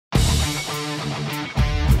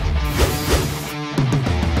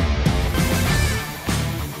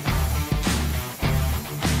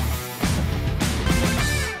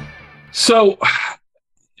So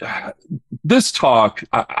this talk,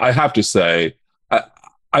 I have to say,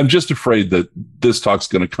 I'm just afraid that this talk's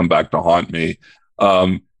going to come back to haunt me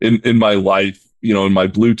in my life, in my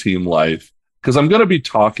blue team life, because I'm going to be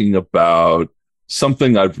talking about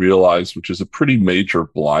something I've realized, which is a pretty major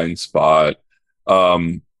blind spot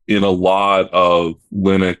in a lot of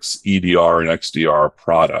Linux EDR and XDR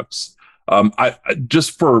products. I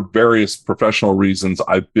just for various professional reasons,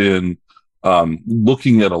 I've been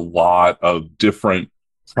looking at a lot of different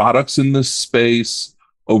products in this space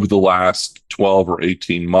over the last 12 or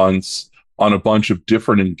 18 months on a bunch of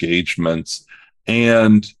different engagements.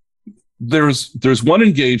 And there's one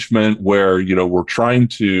engagement where, we're trying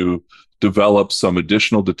to develop some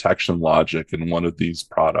additional detection logic in one of these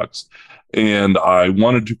products. And I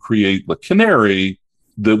wanted to create the canary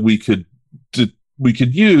that we could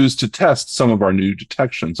use to test some of our new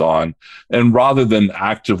detections on. And rather than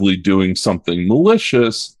actively doing something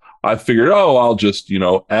malicious, I figured, I'll just,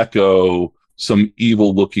 echo some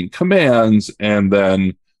evil looking commands, and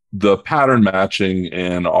then the pattern matching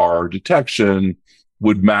in our detection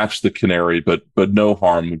would match the canary, but no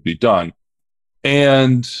harm would be done.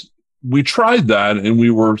 And we tried that, and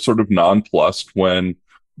we were sort of nonplussed when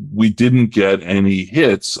we didn't get any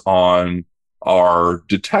hits on our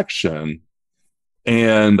detection.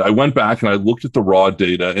 And I went back and I looked at the raw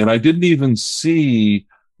data, and I didn't even see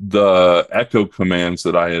the echo commands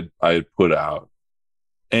that I had put out.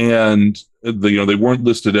 And they weren't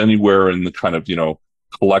listed anywhere in the kind of,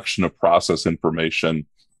 collection of process information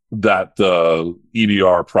that the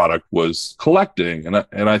EDR product was collecting.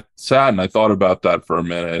 And I sat and I thought about that for a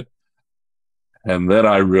minute. And then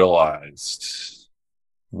I realized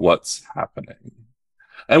what's happening.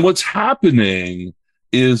 And what's happening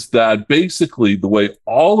is that basically the way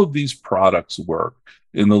all of these products work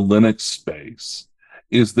in the Linux space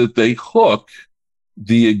is that they hook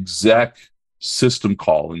the exec system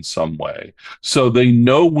call in some way. So they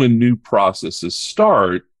know when new processes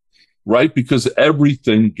start, right? Because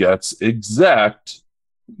everything gets exec'd,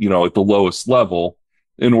 at the lowest level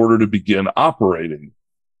in order to begin operating.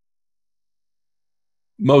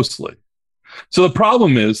 Mostly. So the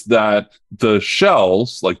problem is that the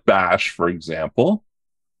shells, like bash, for example,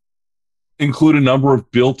 include a number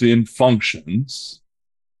of built-in functions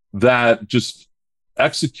that just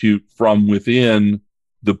execute from within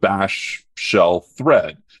the bash shell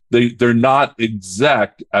thread. They're not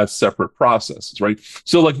exec as separate processes, right?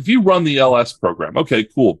 So like if you run the ls program, okay,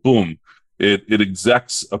 cool, boom, it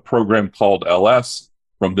execs a program called ls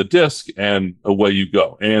from the disk, and away you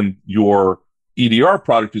go. And your EDR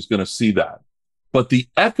product is going to see that. But the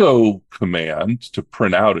echo command to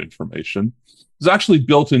print out information is actually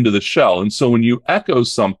built into the shell. And so when you echo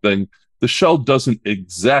something, the shell doesn't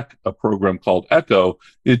exec a program called echo.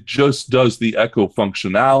 It just does the echo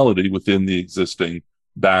functionality within the existing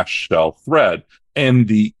bash shell thread. And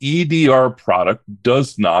the EDR product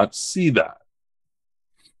does not see that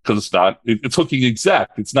because it's hooking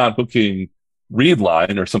exec. It's not hooking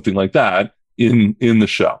readline or something like that in the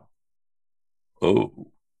shell.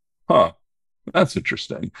 Oh, huh. That's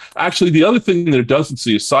interesting. Actually, the other thing that it doesn't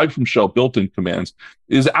see, aside from shell built-in commands,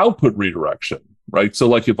 is output redirection, right? So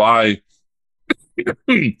like if I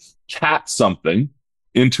cat something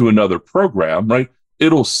into another program, right,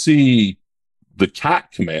 it'll see the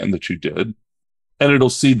cat command that you did, and it'll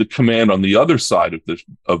see the command on the other side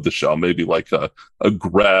of the shell, maybe like a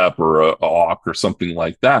grep or a awk or something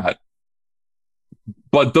like that.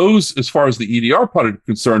 But those, as far as the EDR product is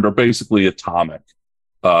concerned, are basically atomic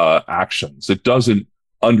actions. It doesn't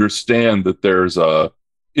understand that there's a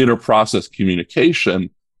inter-process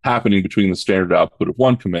communication happening between the standard output of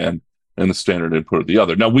one command and the standard input of the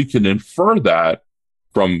other. Now, we can infer that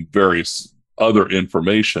from various other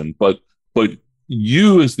information, but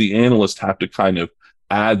you as the analyst have to kind of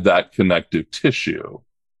add that connective tissue.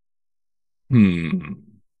 And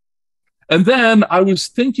then I was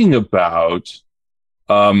thinking about,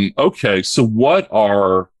 okay, so what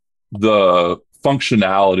are the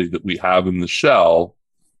functionality that we have in the shell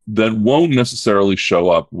that won't necessarily show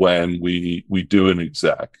up when we do an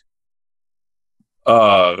exec,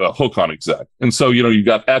 a hook on exec. And so, you've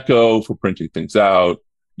got echo for printing things out.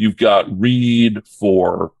 You've got read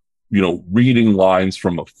for, reading lines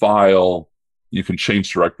from a file. You can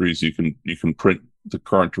change directories. You can print the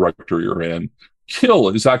current directory you're in. Kill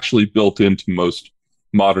is actually built into most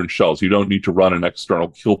modern shells. You don't need to run an external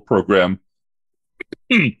kill program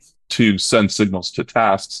to send signals to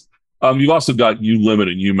tasks. You've also got ulimit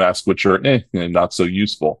and umask, which are not so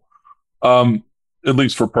useful, at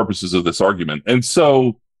least for purposes of this argument. And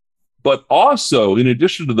so, but also, in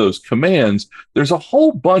addition to those commands, there's a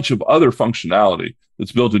whole bunch of other functionality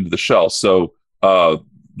that's built into the shell. So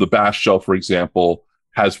the bash shell, for example,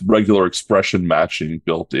 has regular expression matching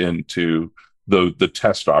built into the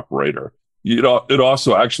test operator. You know, it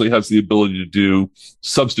also actually has the ability to do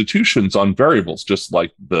substitutions on variables, just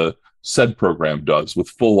like the sed program does with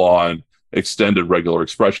full-on extended regular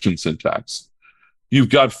expression syntax. You've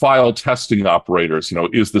got file testing operators. You know,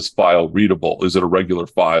 is this file readable? Is it a regular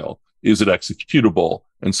file? Is it executable?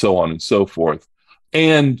 And so on and so forth.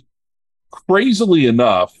 And crazily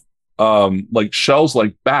enough, like shells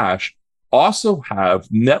like bash also have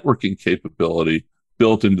networking capability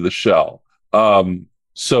built into the shell.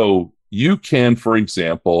 So you can, for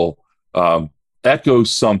example, echo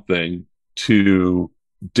something to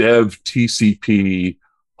dev TCP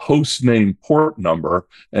hostname port number,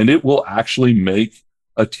 and it will actually make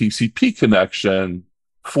a TCP connection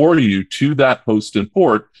for you to that host and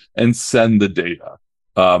port and send the data.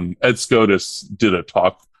 Ed Scotus did a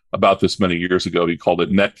talk about this many years ago. He called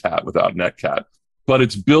it Netcat without Netcat, but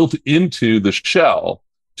it's built into the shell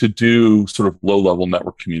to do sort of low-level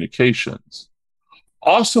network communications.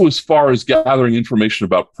 Also, as far as gathering information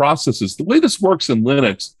about processes, the way this works in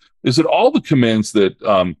Linux is that all the commands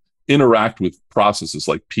that interact with processes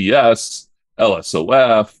like PS,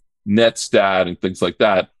 LSOF, netstat, and things like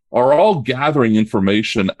that are all gathering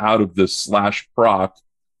information out of this /proc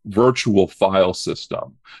virtual file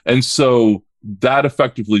system. And so that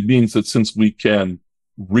effectively means that since we can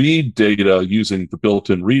read data using the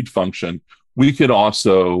built-in read function, we can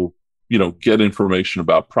also, you know, get information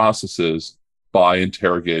about processes by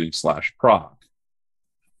interrogating /proc.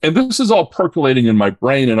 And this is all percolating in my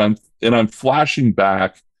brain, and I'm flashing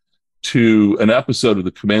back to an episode of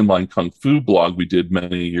the Command Line Kung Fu blog we did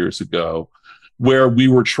many years ago, where we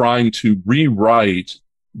were trying to rewrite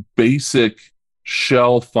basic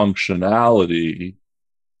shell functionality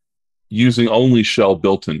using only shell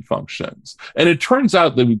built-in functions. And it turns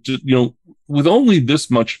out that, you know, with only this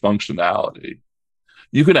much functionality,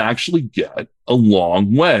 you can actually get a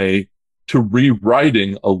long way to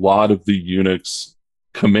rewriting a lot of the Unix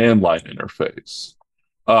command line interface.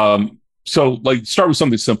 So like start with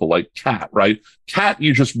something simple like cat, right? Cat,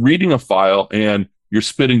 you're just reading a file and you're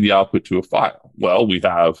spitting the output to a file. Well, we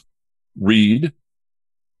have read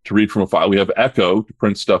to read from a file. We have echo to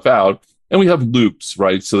print stuff out. And we have loops,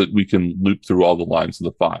 right? So that we can loop through all the lines of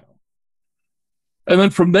the file. And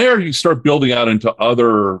then from there, you start building out into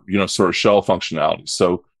other, you know, sort of shell functionalities.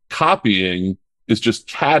 So copying is just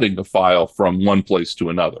catting a file from one place to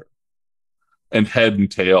another. And head and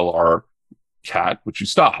tail are cat, which you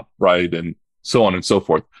stop, right? And so on and so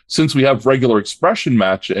forth. Since we have regular expression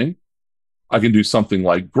matching, I can do something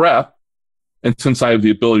like grep. And since I have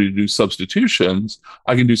the ability to do substitutions,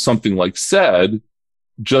 I can do something like sed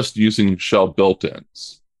just using shell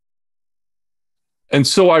built-ins. And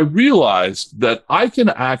so I realized that I can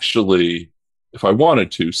actually, if I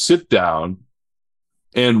wanted to, sit down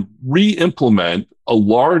and re-implement a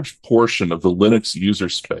large portion of the Linux user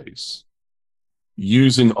space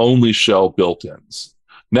using only shell built-ins.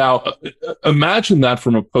 Now, imagine that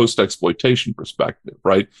from a post-exploitation perspective,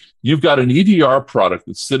 right? You've got an EDR product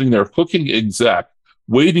that's sitting there cooking exec,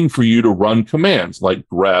 waiting for you to run commands like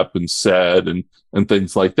grep and sed and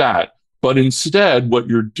things like that. But instead, what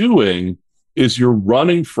you're doing is you're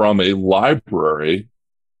running from a library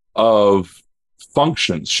of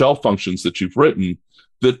functions, shell functions that you've written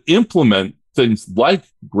that implement things like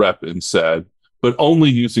grep and sed, but only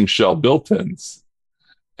using shell built-ins.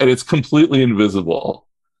 And it's completely invisible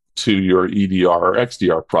to your EDR or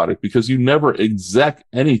XDR product because you never exec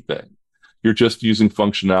anything. You're just using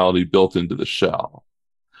functionality built into the shell.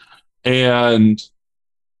 And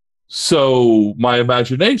so my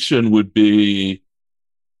imagination would be,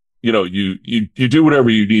 you know, you do whatever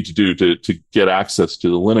you need to do to get access to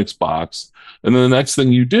the Linux box. And then the next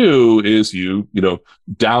thing you do is you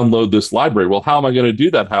download this library. Well, how am I going to do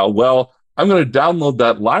that, Hal? Well, I'm going to download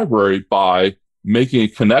that library by making a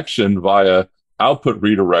connection via output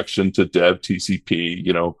redirection to dev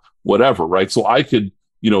TCP, whatever, right? So I could,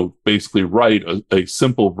 basically write a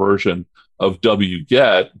simple version of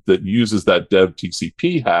wget that uses that dev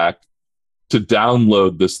TCP hack to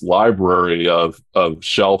download this library of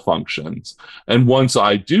shell functions. And once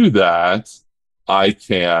I do that, I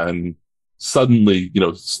can suddenly,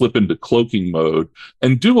 slip into cloaking mode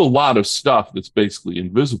and do a lot of stuff that's basically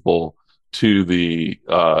invisible to the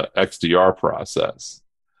XDR process,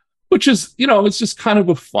 which is, it's just kind of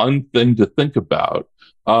a fun thing to think about.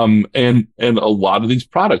 And a lot of these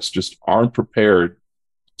products just aren't prepared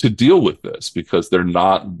to deal with this because they're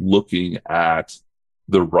not looking at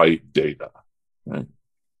the right data. Right?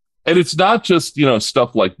 And it's not just,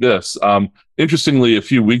 stuff like this. Interestingly, a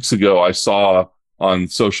few weeks ago, I saw on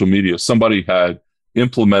social media. Somebody had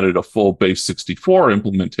implemented a full base 64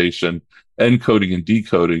 implementation, encoding and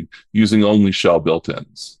decoding using only shell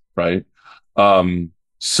built-ins, right?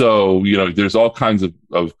 So, there's all kinds of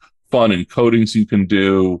fun encodings you can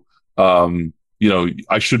do.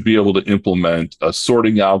 I should be able to implement a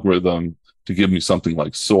sorting algorithm to give me something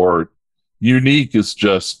like sort. Unique is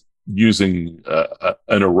just using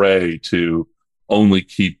an array to only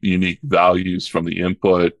keep unique values from the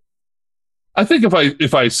input. I think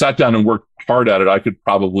if I sat down and worked hard at it, I could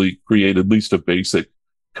probably create at least a basic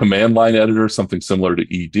command line editor, something similar to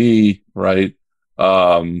ED, right?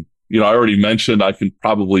 I already mentioned I can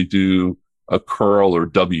probably do a curl or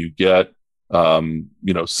wget,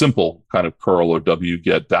 simple kind of curl or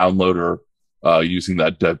wget downloader using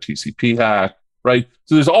that dev TCP hack, right?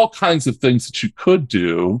 So there's all kinds of things that you could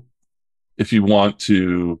do if you want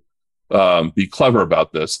to be clever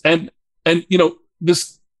about this. And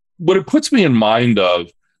this, what it puts me in mind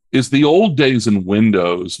of is the old days in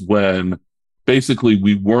Windows when basically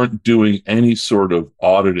we weren't doing any sort of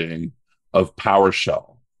auditing of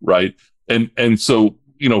PowerShell, right? And so,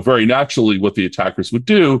 very naturally what the attackers would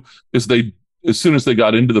do is as soon as they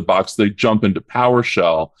got into the box, they jump into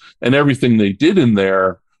PowerShell, and everything they did in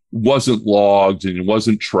there wasn't logged and it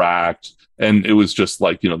wasn't tracked. And it was just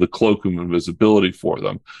like, the cloak of invisibility for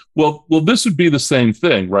them. Well, this would be the same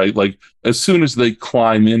thing, right? Like as soon as they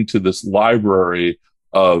climb into this library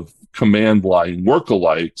of command line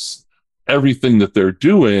workalikes, everything that they're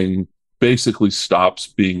doing basically stops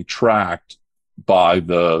being tracked by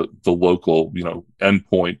the local,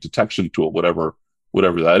 endpoint detection tool, whatever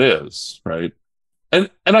that is, right? And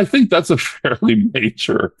I think that's a fairly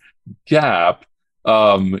major gap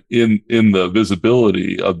in the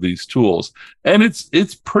visibility of these tools, and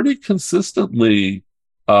it's pretty consistently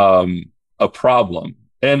a problem.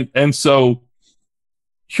 And so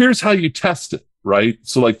here's how you test it, right?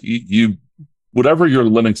 So like you whatever your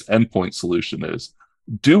Linux endpoint solution is,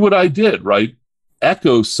 do what I did, right?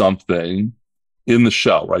 Echo something in the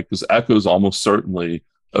shell, right? Because echo is almost certainly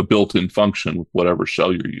a built-in function with whatever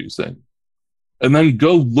shell you're using. And then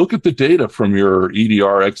go look at the data from your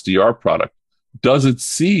EDR, XDR product. Does it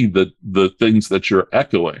see the things that you're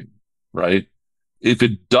echoing, right? If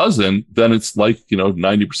it doesn't, then it's like,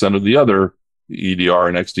 90% of the other EDR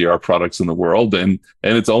and XDR products in the world, and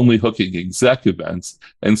it's only hooking exec events.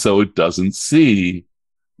 And so it doesn't see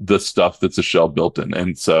the stuff that's a shell built in.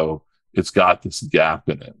 And so it's got this gap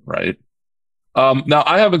in it, right? Now,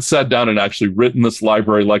 I haven't sat down and actually written this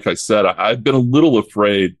library. Like I said, I've been a little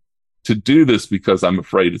afraid to do this because I'm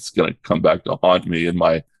afraid it's going to come back to haunt me in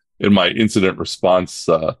my incident response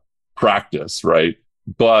practice, right?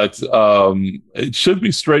 But it should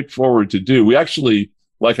be straightforward to do. We actually,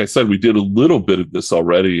 like I said, we did a little bit of this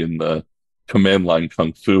already in the command line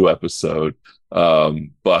kung fu episode,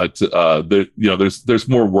 but there's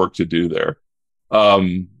more work to do there.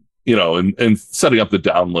 And setting up the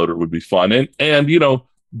downloader would be fun, and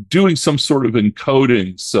doing some sort of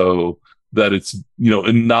encoding so that it's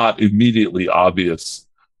not immediately obvious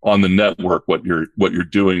on the network what you're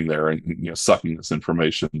doing there, and sucking this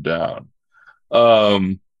information down.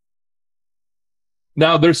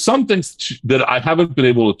 Now there's some things that I haven't been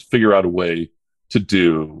able to figure out a way to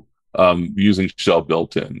do using shell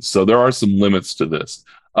built-in. So there are some limits to this.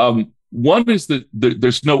 One is that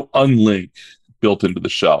there's no unlink built into the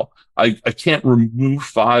shell. I can't remove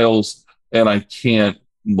files, and I can't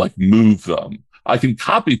move them. I can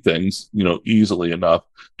copy things, easily enough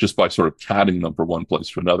just by sort of catting them from one place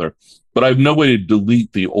to another. But I have no way to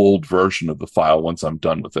delete the old version of the file once I'm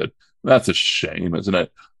done with it. That's a shame, isn't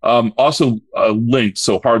it? Also, links,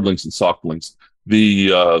 so hard links and soft links.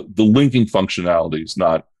 The linking functionality is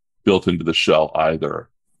not built into the shell either.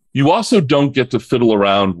 You also don't get to fiddle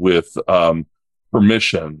around with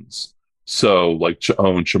permissions. So like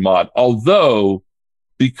chown, chmod. Although,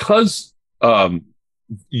 because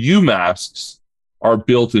UMasks are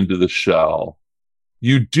built into the shell,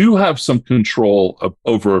 you do have some control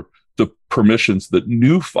over the permissions that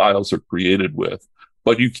new files are created with,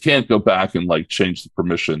 but you can't go back and change the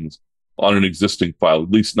permissions on an existing file,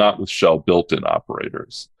 at least not with shell built-in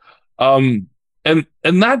operators. And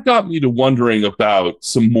that got me to wondering about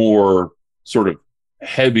some more sort of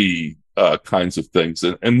heavy kinds of things.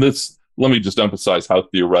 And this, let me just emphasize how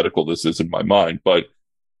theoretical this is in my mind. But,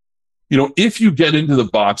 if you get into the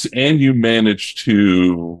box and you manage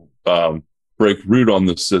to break root on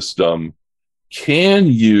the system, can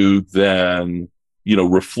you then,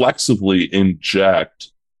 reflexively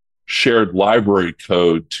inject shared library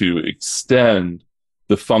code to extend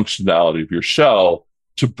the functionality of your shell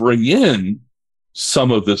to bring in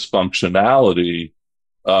some of this functionality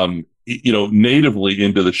natively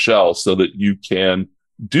into the shell so that you can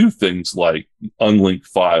do things like unlink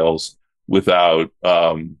files without,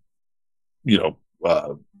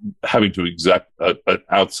 having to exec an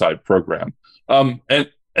outside program. And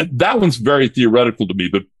that one's very theoretical to me,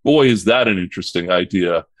 but boy, is that an interesting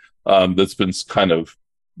idea that's been kind of,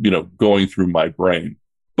 going through my brain.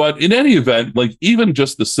 But in any event, like even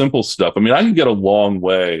just the simple stuff, I mean, I can get a long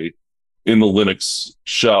way in the Linux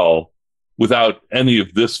shell without any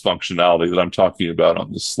of this functionality that I'm talking about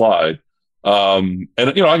on this slide. And,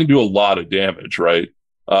 I can do a lot of damage, right?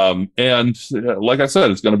 And like I said,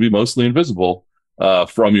 it's going to be mostly invisible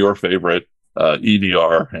from your favorite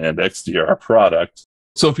EDR and XDR product.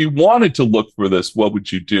 So if you wanted to look for this, what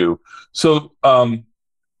would you do? So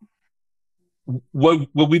what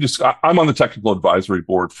we discuss, I'm on the technical advisory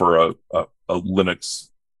board for a Linux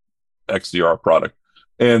XDR product.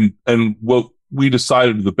 And what we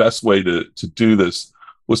decided the best way to do this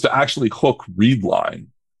was to actually hook readline.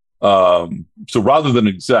 So rather than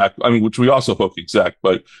exec, which we also hook exec,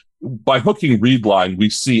 but by hooking readline, we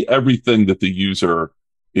see everything that the user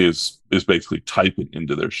is basically typing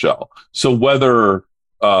into their shell. So whether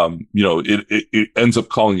it ends up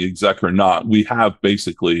calling exec or not, we have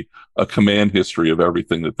basically a command history of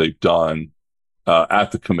everything that they've done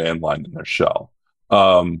at the command line in their shell.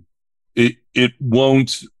 It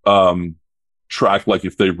won't track like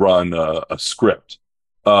if they run a script,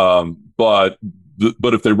 but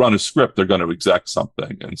if they run a script, they're going to exec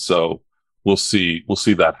something, and so we'll see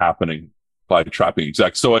that happening by trapping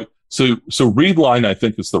exec. So readline, I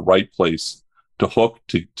think, is the right place to hook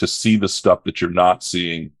to see the stuff that you're not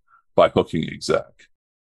seeing by hooking exec.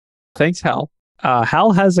 Thanks, Hal.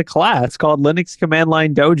 Hal has a class called Linux Command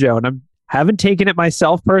Line Dojo, and I haven't taken it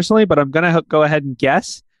myself personally, but I'm going to go ahead and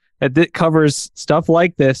guess that it covers stuff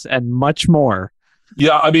like this and much more.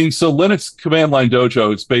 Yeah, so Linux Command Line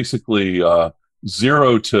Dojo is basically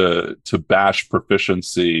 0 to bash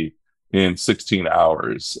proficiency in 16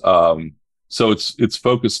 hours. So it's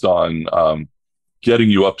focused on getting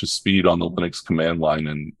you up to speed on the Linux command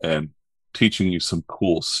line and teaching you some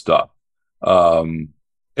cool stuff.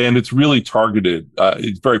 And it's really targeted,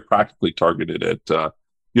 it's very practically targeted at,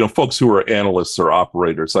 folks who are analysts or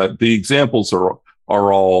operators. The examples are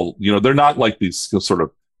all, they're not like these sort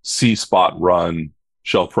of C spot run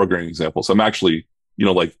shell programming examples. I'm actually,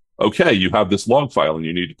 okay, you have this log file and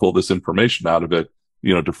you need to pull this information out of it,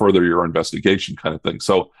 to further your investigation kind of thing.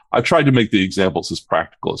 So I tried to make the examples as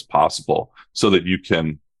practical as possible so that you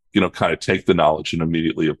can, kind of take the knowledge and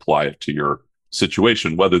immediately apply it to your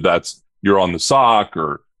situation, whether that's you're on the SOC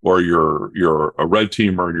or you're a red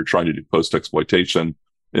teamer and you're trying to do post exploitation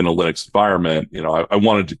in a Linux environment. I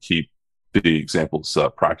wanted to keep the examples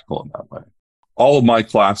practical in that way. All of my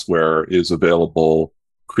classware is available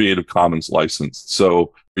Creative Commons licensed,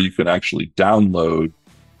 so you can actually download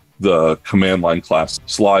the command line class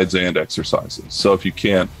slides and exercises. So if you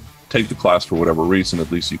can't take the class for whatever reason,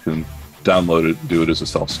 at least you can download it and do it as a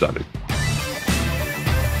self-study.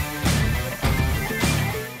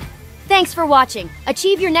 Thanks for watching.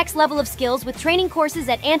 Achieve your next level of skills with training courses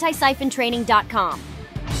at antisyphontraining.com.